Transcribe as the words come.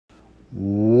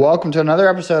Welcome to another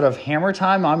episode of Hammer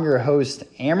Time. I'm your host,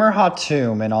 Amer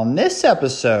Hatoum, and on this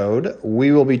episode,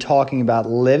 we will be talking about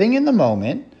living in the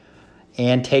moment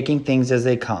and taking things as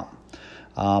they come.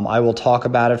 I will talk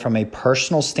about it from a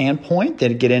personal standpoint,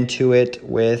 then get into it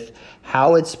with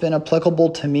how it's been applicable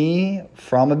to me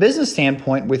from a business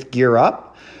standpoint with Gear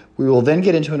Up. We will then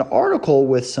get into an article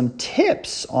with some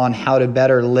tips on how to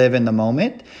better live in the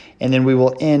moment. And then we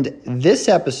will end this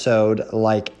episode,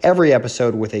 like every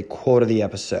episode, with a quote of the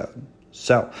episode.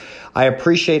 So I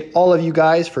appreciate all of you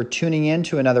guys for tuning in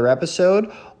to another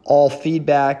episode. All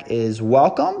feedback is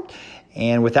welcome.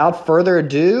 And without further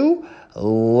ado,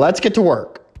 let's get to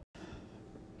work.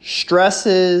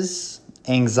 Stresses,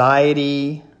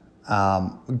 anxiety,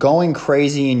 going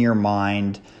crazy in your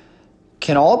mind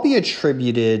can all be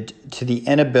attributed to the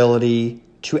inability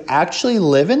to actually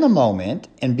live in the moment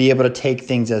and be able to take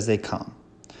things as they come.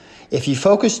 If you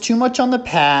focus too much on the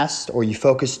past or you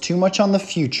focus too much on the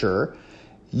future,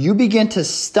 you begin to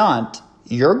stunt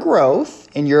your growth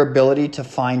and your ability to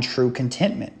find true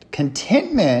contentment.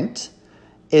 Contentment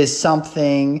is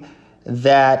something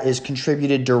that is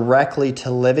contributed directly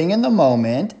to living in the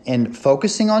moment and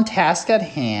focusing on task at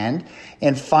hand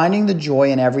and finding the joy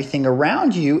in everything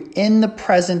around you in the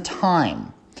present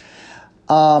time.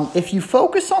 If you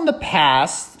focus on the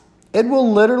past, it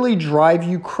will literally drive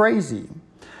you crazy.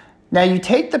 Now, you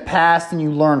take the past and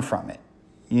you learn from it.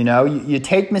 You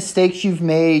take mistakes you've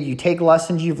made, you take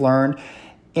lessons you've learned,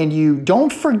 and you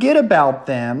don't forget about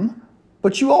them,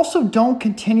 but you also don't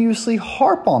continuously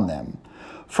harp on them.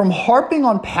 From harping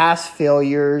on past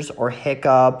failures or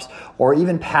hiccups or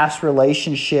even past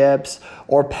relationships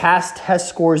or past test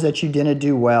scores that you didn't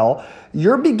do well,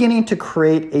 you're beginning to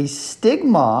create a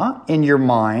stigma in your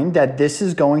mind that this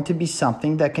is going to be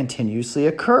something that continuously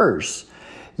occurs.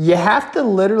 You have to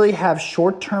literally have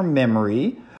short-term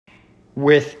memory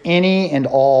with any and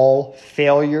all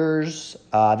failures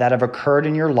that have occurred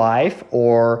in your life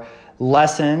or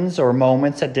lessons or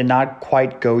moments that did not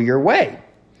quite go your way.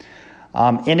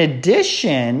 In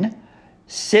addition,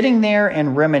 sitting there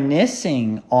and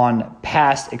reminiscing on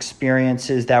past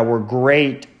experiences that were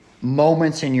great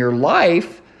moments in your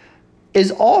life is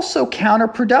also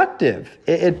counterproductive.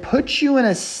 It puts you in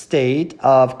a state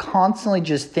of constantly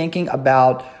just thinking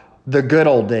about the good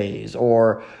old days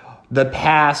or the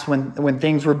past when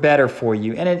things were better for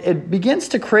you. And it begins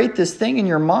to create this thing in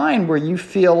your mind where you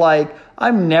feel like,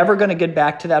 I'm never going to get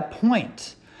back to that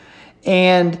point.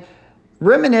 And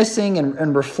reminiscing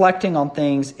and reflecting on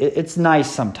things, it's nice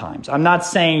sometimes. I'm not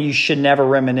saying you should never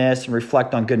reminisce and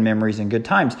reflect on good memories and good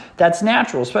times. That's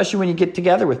natural, especially when you get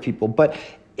together with people. But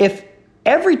if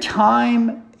every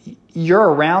time you're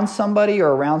around somebody or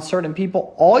around certain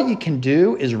people, all you can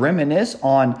do is reminisce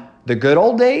on the good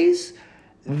old days,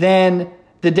 then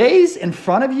the days in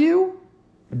front of you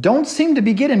don't seem to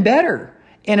be getting better.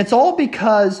 And it's all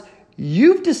because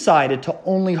you've decided to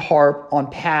only harp on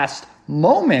past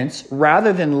moments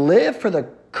rather than live for the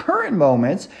current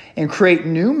moments and create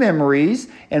new memories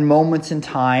and moments in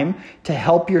time to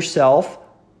help yourself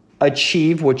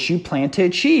achieve what you plan to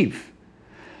achieve.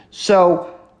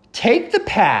 So take the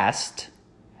past,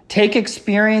 take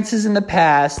experiences in the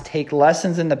past, take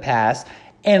lessons in the past,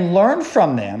 and learn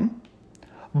from them,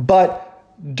 but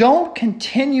don't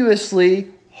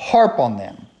continuously harp on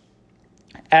them.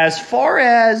 As far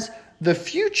as the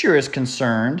future is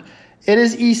concerned, it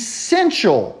is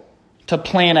essential to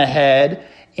plan ahead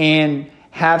and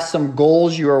have some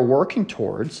goals you are working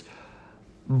towards.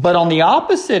 But on the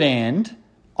opposite end,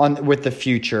 with the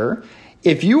future,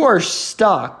 if you are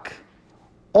stuck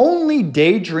only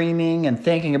daydreaming and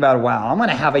thinking about, wow, I'm going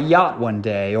to have a yacht one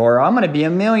day, or I'm going to be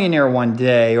a millionaire one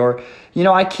day, or,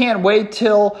 I can't wait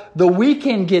till the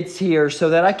weekend gets here so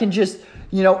that I can just,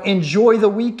 enjoy the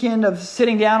weekend of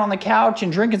sitting down on the couch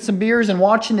and drinking some beers and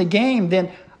watching the game,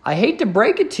 then I hate to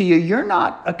break it to you, you're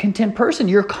not a content person.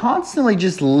 You're constantly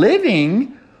just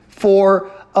living for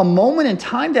a moment in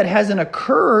time that hasn't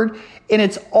occurred, and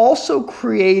it's also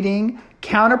creating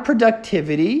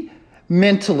counterproductivity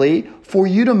mentally for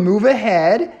you to move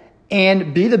ahead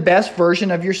and be the best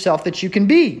version of yourself that you can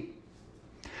be.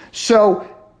 So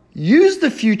use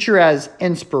the future as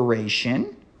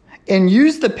inspiration and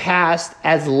use the past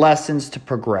as lessons to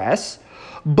progress,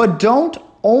 but don't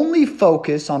only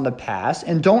focus on the past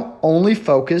and don't only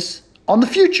focus on the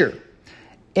future.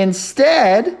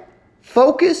 Instead,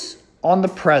 focus on the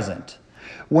present.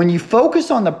 When you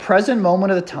focus on the present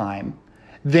moment of the time,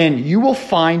 then you will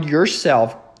find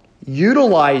yourself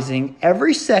utilizing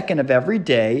every second of every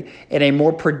day in a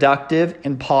more productive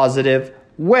and positive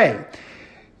way.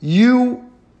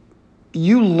 You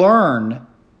learn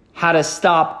how to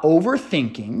stop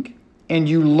overthinking and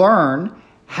you learn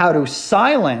how to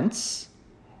silence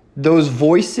those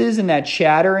voices and that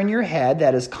chatter in your head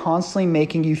that is constantly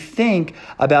making you think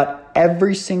about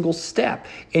every single step.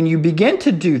 And you begin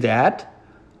to do that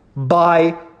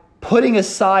by putting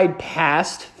aside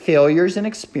past failures and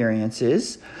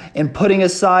experiences and putting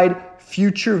aside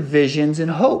future visions and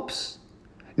hopes.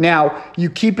 Now, you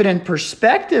keep it in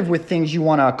perspective with things you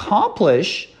want to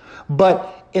accomplish,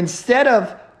 but instead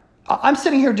of, I'm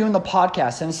sitting here doing the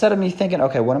podcast, and instead of me thinking,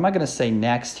 okay, what am I going to say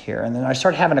next here? And then I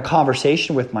start having a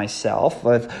conversation with myself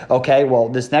with, okay, well,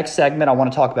 this next segment, I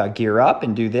want to talk about gear up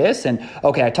and do this. And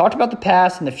okay, I talked about the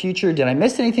past and the future. Did I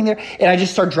miss anything there? And I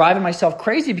just start driving myself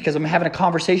crazy because I'm having a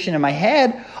conversation in my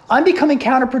head. I'm becoming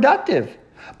counterproductive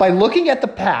by looking at the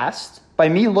past. By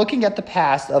me looking at the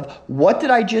past of what did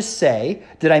I just say?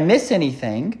 Did I miss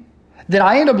anything? Then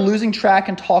I end up losing track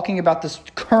and talking about this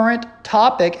current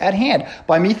topic at hand.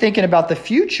 By me thinking about the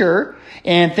future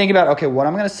and thinking about, okay, what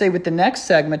I'm going to say with the next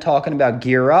segment, talking about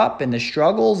gear up and the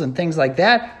struggles and things like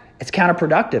that, it's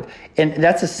counterproductive. And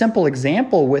that's a simple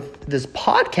example with this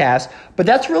podcast, but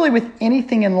that's really with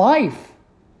anything in life.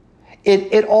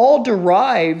 It all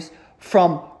derives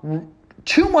from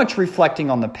too much reflecting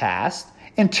on the past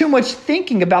and too much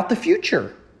thinking about the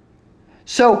future.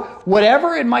 So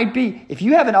whatever it might be, if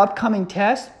you have an upcoming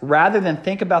test, rather than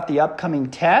think about the upcoming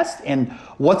test and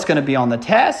what's going to be on the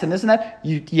test and this and that,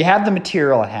 you have the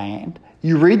material at hand.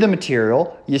 You read the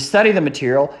material, you study the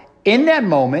material in that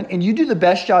moment, and you do the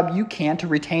best job you can to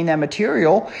retain that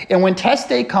material. And when test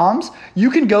day comes, you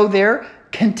can go there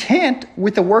content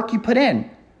with the work you put in.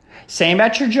 Same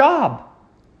at your job.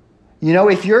 You know,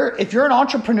 if you're an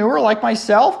entrepreneur like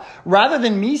myself, rather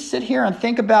than me sit here and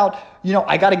think about,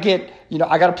 I got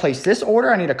to place this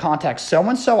order. I need to contact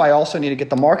so-and-so. I also need to get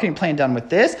the marketing plan done with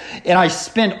this. And I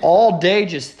spend all day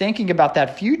just thinking about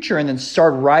that future and then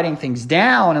start writing things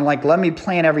down and let me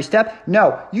plan every step.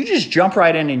 No, you just jump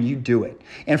right in and you do it.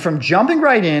 And from jumping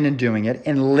right in and doing it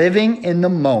and living in the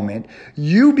moment,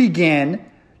 you begin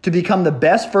to become the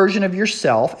best version of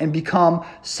yourself and become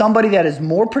somebody that is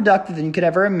more productive than you could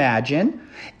ever imagine.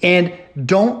 And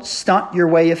don't stunt your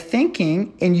way of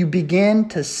thinking, and you begin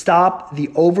to stop the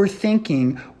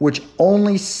overthinking, which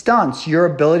only stunts your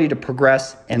ability to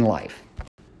progress in life.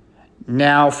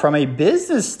 Now, from a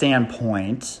business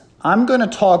standpoint, I'm going to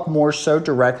talk more so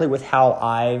directly with how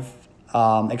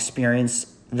I've experienced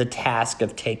the task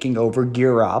of taking over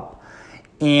Gear Up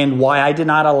and why I did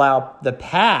not allow the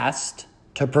past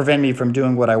to prevent me from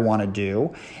doing what I want to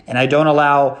do. And I don't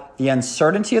allow the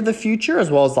uncertainty of the future as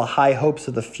well as the high hopes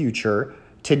of the future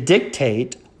to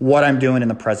dictate what I'm doing in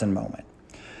the present moment.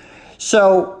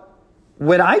 So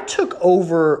when I took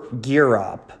over Gear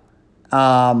Up,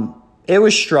 it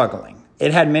was struggling.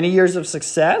 It had many years of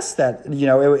success that,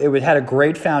 it had a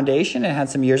great foundation. It had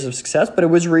some years of success, but it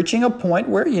was reaching a point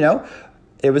where,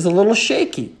 it was a little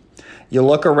shaky. You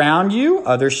look around you,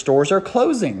 other stores are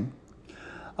closing.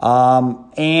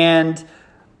 And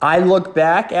I look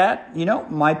back at,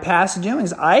 my past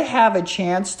doings. I have a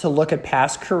chance to look at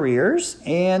past careers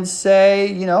and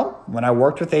say, when I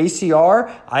worked with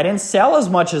ACR, I didn't sell as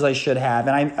much as I should have.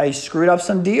 And I screwed up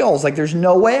some deals. There's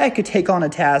no way I could take on a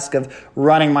task of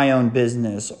running my own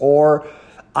business. Or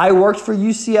I worked for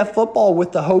UCF football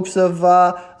with the hopes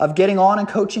of getting on and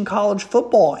coaching college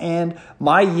football. And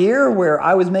my year where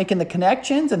I was making the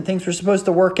connections and things were supposed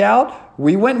to work out,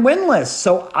 we went winless.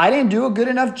 So I didn't do a good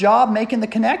enough job making the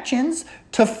connections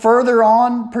to further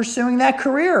on pursuing that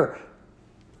career.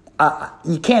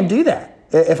 You can't do that.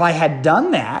 If I had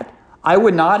done that, I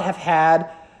would not have had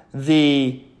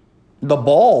the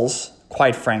balls,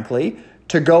 quite frankly,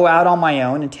 to go out on my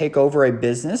own and take over a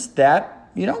business that,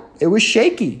 it was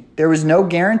shaky. There was no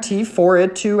guarantee for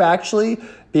it to actually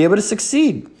be able to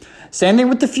succeed. Same thing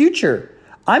with the future.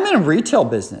 I'm in a retail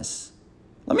business.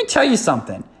 Let me tell you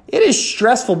something. It is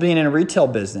stressful being in a retail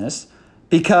business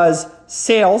because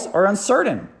sales are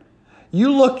uncertain.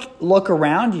 You look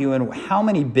around you and how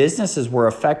many businesses were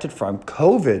affected from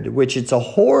COVID, which it's a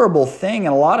horrible thing.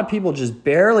 And a lot of people just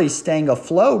barely staying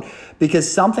afloat because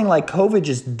something like COVID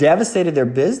just devastated their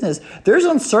business. There's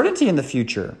uncertainty in the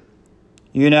future.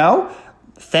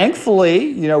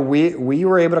 Thankfully, we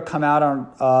were able to come out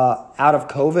of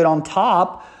COVID on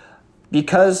top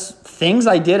because things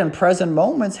I did in present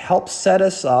moments helped set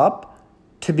us up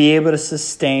to be able to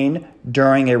sustain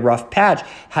during a rough patch.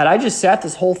 Had I just sat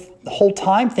this whole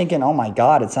time thinking, oh my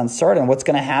God, it's uncertain. What's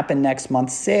going to happen next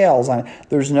month's sales?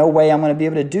 There's no way I'm going to be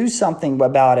able to do something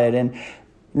about it. And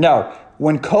no,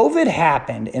 when COVID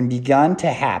happened and begun to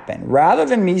happen, rather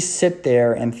than me sit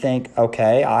there and think,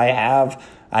 okay, I have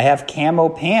I have camo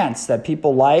pants that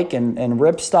people like and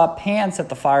ripstop pants that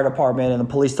the fire department and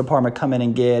the police department come in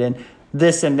and get and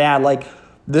this and that. Like,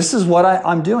 this is what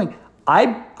I'm doing.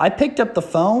 I picked up the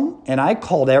phone and I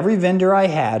called every vendor I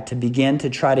had to begin to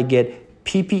try to get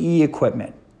PPE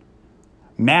equipment,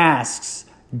 masks,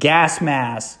 gas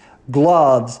masks,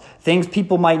 gloves, things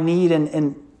people might need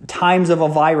in times of a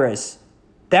virus.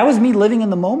 That was me living in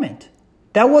the moment.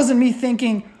 That wasn't me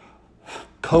thinking,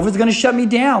 COVID's going to shut me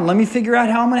down. Let me figure out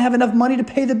how I'm going to have enough money to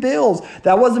pay the bills.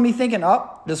 That wasn't me thinking,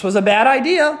 this was a bad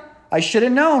idea. I should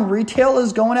have known. Retail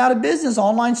is going out of business.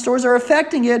 Online stores are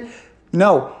affecting it.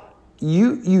 No,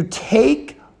 you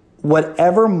take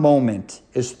whatever moment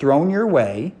is thrown your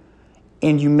way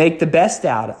and you make the best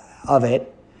out of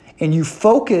it and you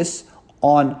focus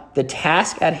on the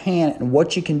task at hand and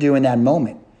what you can do in that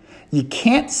moment. You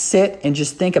can't sit and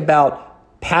just think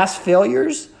about past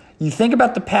failures. You think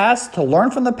about the past to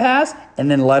learn from the past and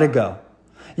then let it go.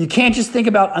 You can't just think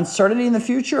about uncertainty in the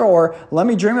future or let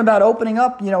me dream about opening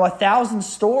up, 1,000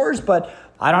 stores, but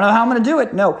I don't know how I'm going to do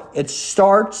it. No, it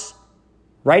starts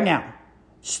right now.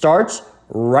 Starts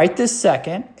right this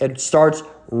second. It starts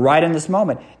right in this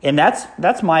moment. And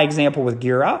that's my example with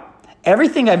Gear Up.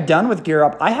 Everything I've done with Gear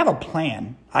Up, I have a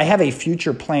plan. I have a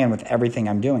future plan with everything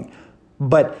I'm doing.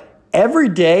 But every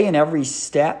day and every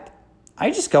step,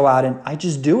 I just go out and I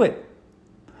just do it.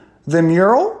 The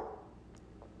mural,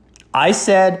 I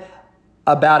said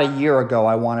about a year ago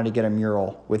I wanted to get a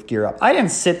mural with Gear Up. I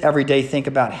didn't sit every day think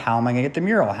about how am I going to get the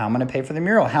mural, how am I going to pay for the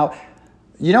mural. How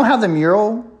the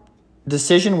mural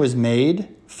decision was made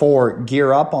for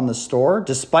Gear Up on the store,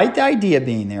 despite the idea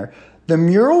being there. The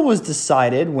mural was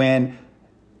decided when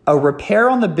a repair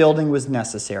on the building was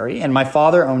necessary, and my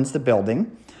father owns the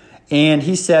building, and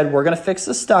he said, we're going to fix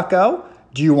the stucco.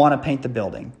 Do you want to paint the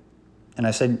building? And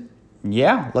I said,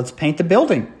 yeah, let's paint the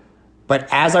building. But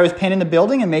as I was painting the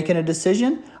building and making a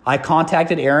decision, I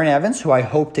contacted Aaron Evans, who I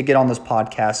hope to get on this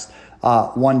podcast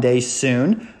one day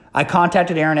soon. I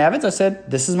contacted Aaron Evans. I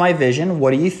said, this is my vision.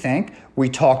 What do you think? We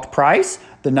talked price.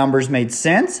 The numbers made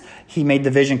sense. He made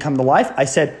the vision come to life. I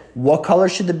said, what color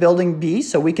should the building be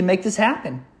so we can make this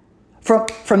happen?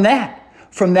 From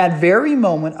that very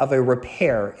moment of a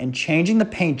repair and changing the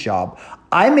paint job,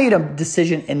 I made a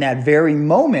decision in that very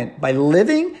moment by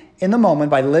living in the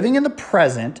moment, by living in the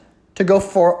present, to go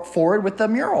forward with the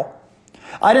mural.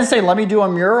 I didn't say, let me do a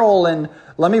mural and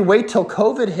let me wait till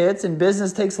COVID hits and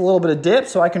business takes a little bit of dip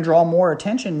so I can draw more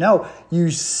attention. No, you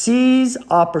seize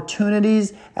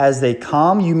opportunities as they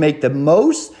come. You make the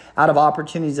most out of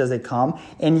opportunities as they come.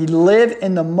 And you live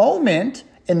in the moment,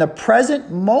 in the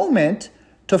present moment,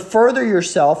 to further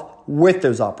yourself with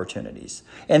those opportunities.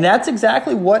 And that's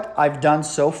exactly what I've done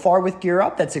so far with Gear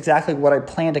Up. That's exactly what I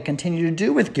plan to continue to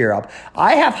do with Gear Up.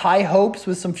 I have high hopes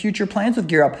with some future plans with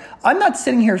Gear Up. I'm not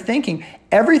sitting here thinking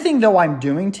everything though I'm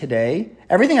doing today,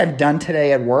 everything I've done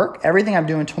today at work, everything I'm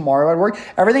doing tomorrow at work,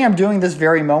 everything I'm doing this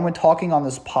very moment talking on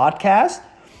this podcast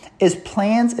is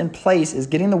plans in place, is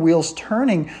getting the wheels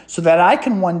turning so that I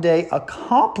can one day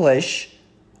accomplish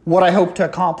what I hope to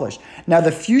accomplish. Now,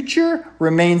 the future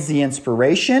remains the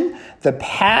inspiration. The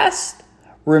past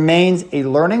remains a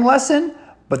learning lesson,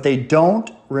 but they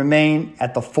don't remain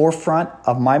at the forefront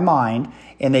of my mind,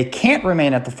 and they can't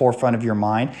remain at the forefront of your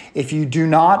mind if you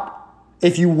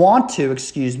want to,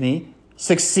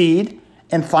 succeed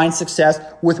and find success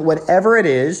with whatever it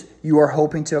is you are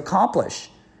hoping to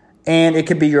accomplish. And it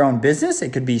could be your own business.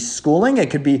 It could be schooling. It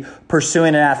could be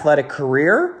pursuing an athletic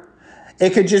career.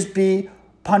 It could just be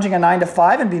punching a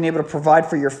 9-to-5 and being able to provide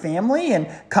for your family and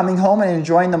coming home and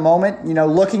enjoying the moment,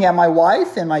 looking at my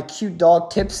wife and my cute dog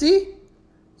Tipsy.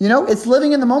 It's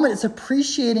living in the moment. It's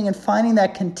appreciating and finding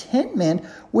that contentment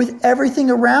with everything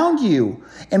around you.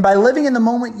 And by living in the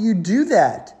moment, you do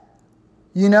that.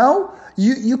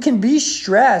 You can be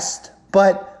stressed,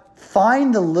 but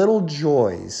find the little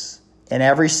joys in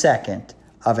every second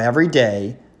of every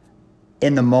day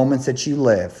in the moments that you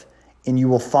live. And you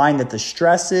will find that the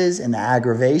stresses and the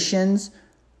aggravations,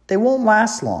 they won't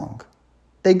last long.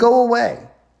 They go away.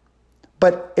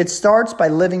 But it starts by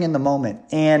living in the moment.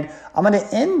 And I'm going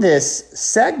to end this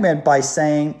segment by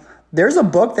saying there's a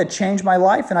book that changed my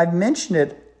life, and I've mentioned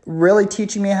it, really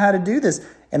teaching me how to do this.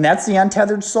 And that's The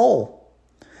Untethered Soul.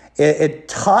 It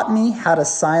taught me how to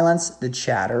silence the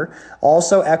chatter.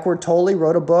 Also, Eckhart Tolle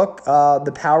wrote a book,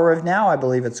 The Power of Now, I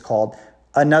believe it's called.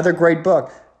 Another great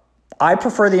book. I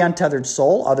prefer The Untethered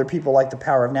Soul. Other people like The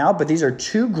Power of Now, but these are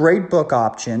two great book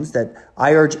options that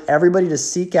I urge everybody to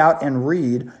seek out and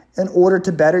read in order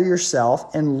to better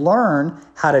yourself and learn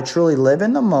how to truly live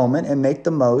in the moment and make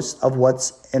the most of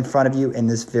what's in front of you in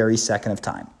this very second of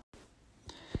time.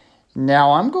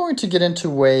 Now, I'm going to get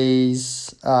into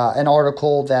an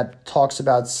article that talks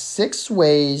about 6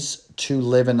 ways to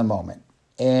live in the moment.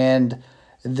 And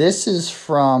this is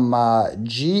from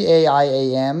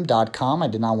GAIAM.com. I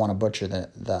did not want to butcher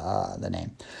the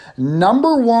name.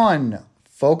 Number 1,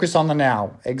 focus on the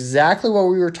now. Exactly what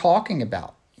we were talking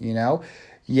about.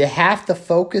 You have to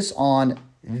focus on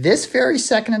this very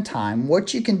second in time,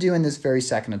 what you can do in this very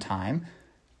second in time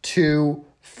to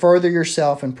further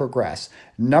yourself and progress.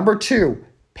 Number 2,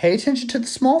 pay attention to the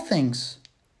small things.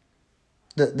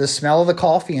 The smell of the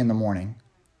coffee in the morning.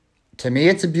 To me,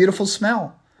 it's a beautiful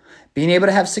smell. Being able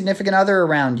to have significant other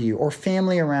around you or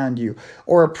family around you,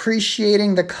 or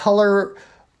appreciating the color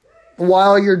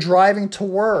while you're driving to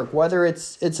work, whether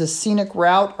it's a scenic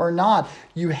route or not.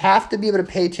 You have to be able to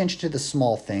pay attention to the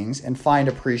small things and find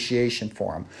appreciation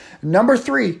for them. Number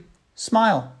 3,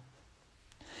 smile.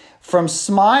 From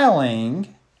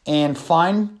smiling and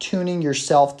fine-tuning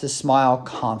yourself to smile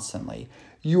constantly,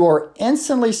 you are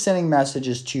instantly sending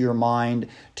messages to your mind,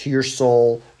 to your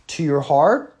soul, to your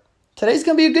heart. Today's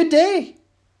going to be a good day.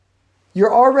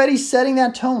 You're already setting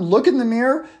that tone. Look in the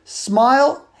mirror,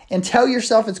 smile, and tell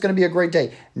yourself it's going to be a great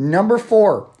day. Number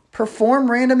 4,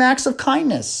 perform random acts of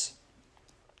kindness.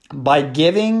 By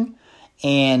giving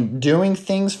and doing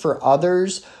things for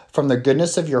others from the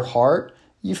goodness of your heart,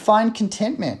 you find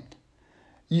contentment.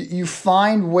 You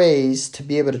find ways to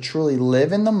be able to truly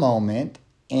live in the moment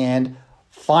and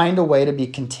find a way to be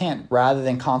content rather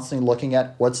than constantly looking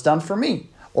at what's done for me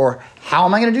or how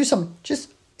am I going to do something.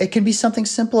 It can be something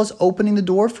simple as opening the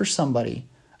door for somebody.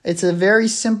 It's a very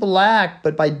simple act,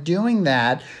 but by doing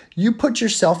that, you put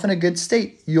yourself in a good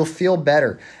state. You'll feel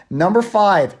better. Number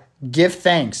 5, give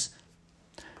thanks.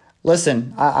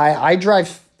 Listen, I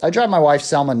drive my wife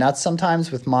Selma nuts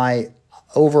sometimes with my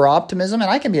over optimism, and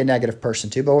I can be a negative person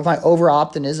too, but with my over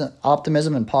optimism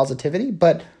and positivity.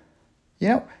 But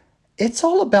it's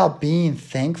all about being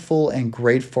thankful and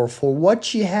grateful for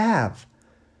what you have.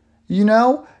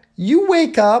 You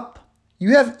wake up,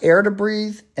 you have air to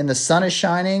breathe, and the sun is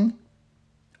shining.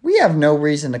 We have no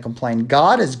reason to complain.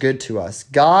 God is good to us.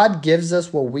 God gives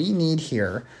us what we need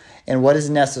here and what is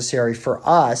necessary for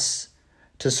us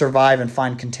to survive and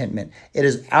find contentment. It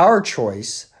is our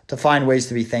choice to find ways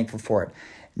to be thankful for it.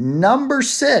 Number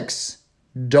 6,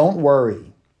 don't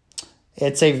worry.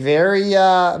 It's a very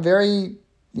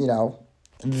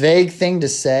vague thing to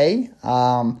say,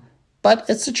 but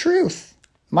it's the truth.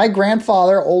 My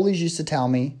grandfather always used to tell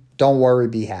me, don't worry,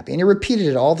 be happy. And he repeated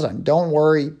it all the time. Don't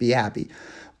worry, be happy.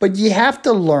 But you have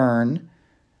to learn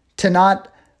to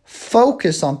not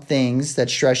focus on things that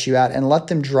stress you out and let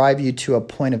them drive you to a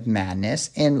point of madness,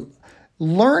 and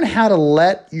learn how to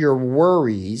let your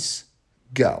worries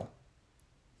go.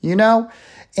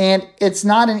 And it's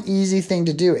not an easy thing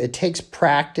to do. It takes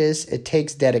practice. It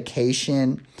takes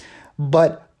dedication.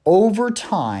 But over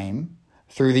time,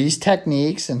 through these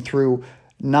techniques and through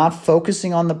not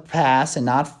focusing on the past and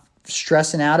not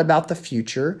stressing out about the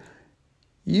future,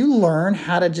 you learn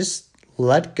how to just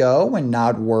let go and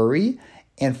not worry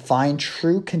and find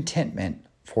true contentment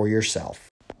for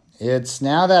yourself. It's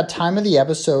now that time of the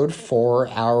episode for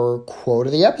our quote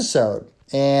of the episode.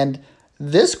 And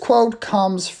this quote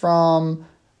comes from,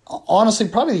 honestly,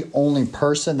 probably the only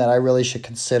person that I really should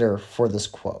consider for this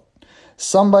quote.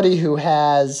 Somebody who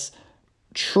has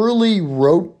truly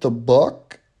wrote the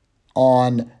book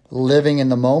on living in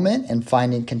the moment and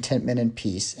finding contentment and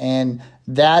peace. And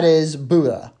that is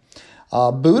Buddha.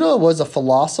 Buddha was a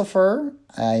philosopher,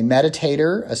 a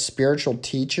meditator, a spiritual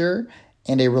teacher,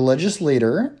 and a religious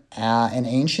leader in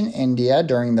ancient India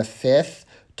during the 5th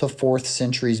to 4th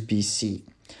centuries BC.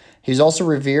 He's also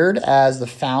revered as the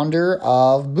founder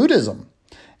of Buddhism.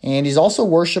 And he's also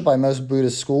worshipped by most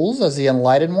Buddhist schools as the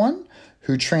enlightened one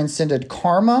who transcended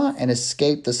karma and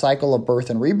escaped the cycle of birth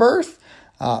and rebirth.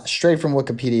 Straight from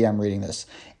Wikipedia, I'm reading this.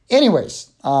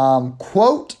 Anyways,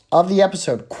 quote of the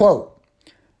episode, quote,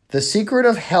 "The secret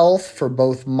of health for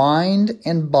both mind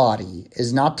and body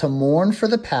is not to mourn for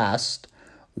the past,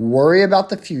 worry about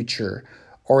the future,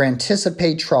 or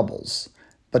anticipate troubles,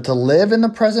 but to live in the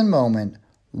present moment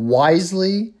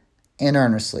wisely and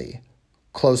earnestly."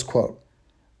 Close quote.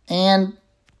 And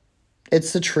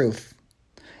it's the truth.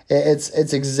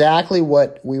 It's exactly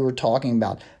what we were talking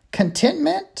about.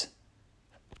 Contentment,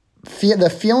 the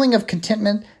feeling of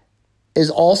contentment is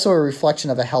also a reflection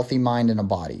of a healthy mind and a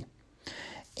body.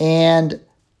 And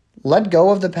let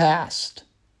go of the past.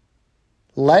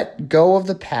 Let go of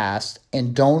the past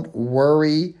and don't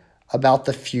worry about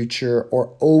the future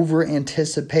or over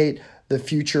anticipate the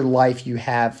future life you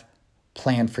have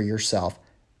planned for yourself.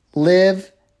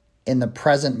 Live in the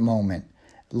present moment.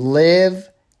 Live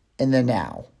in the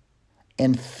now.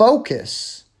 and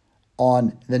focus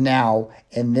on the now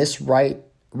and this right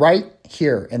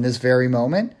here in this very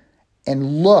moment,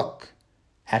 and look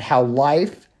at how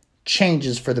life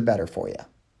changes for the better for you.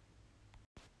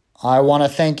 I want to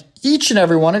thank each and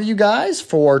every one of you guys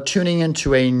for tuning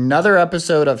into another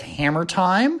episode of Hammer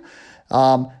Time.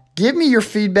 Give me your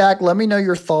feedback. Let me know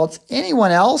your thoughts.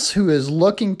 Anyone else who is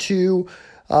looking to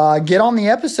get on the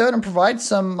episode and provide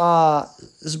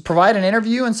an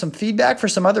interview and some feedback for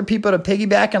some other people to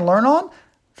piggyback and learn on,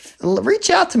 reach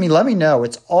out to me. Let me know.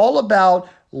 It's all about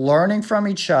learning from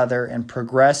each other and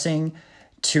progressing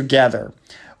together.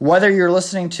 Whether you're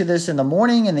listening to this in the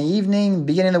morning, in the evening,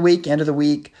 beginning of the week, end of the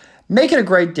week, make it a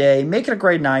great day, make it a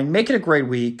great night, make it a great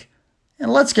week,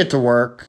 and let's get to work.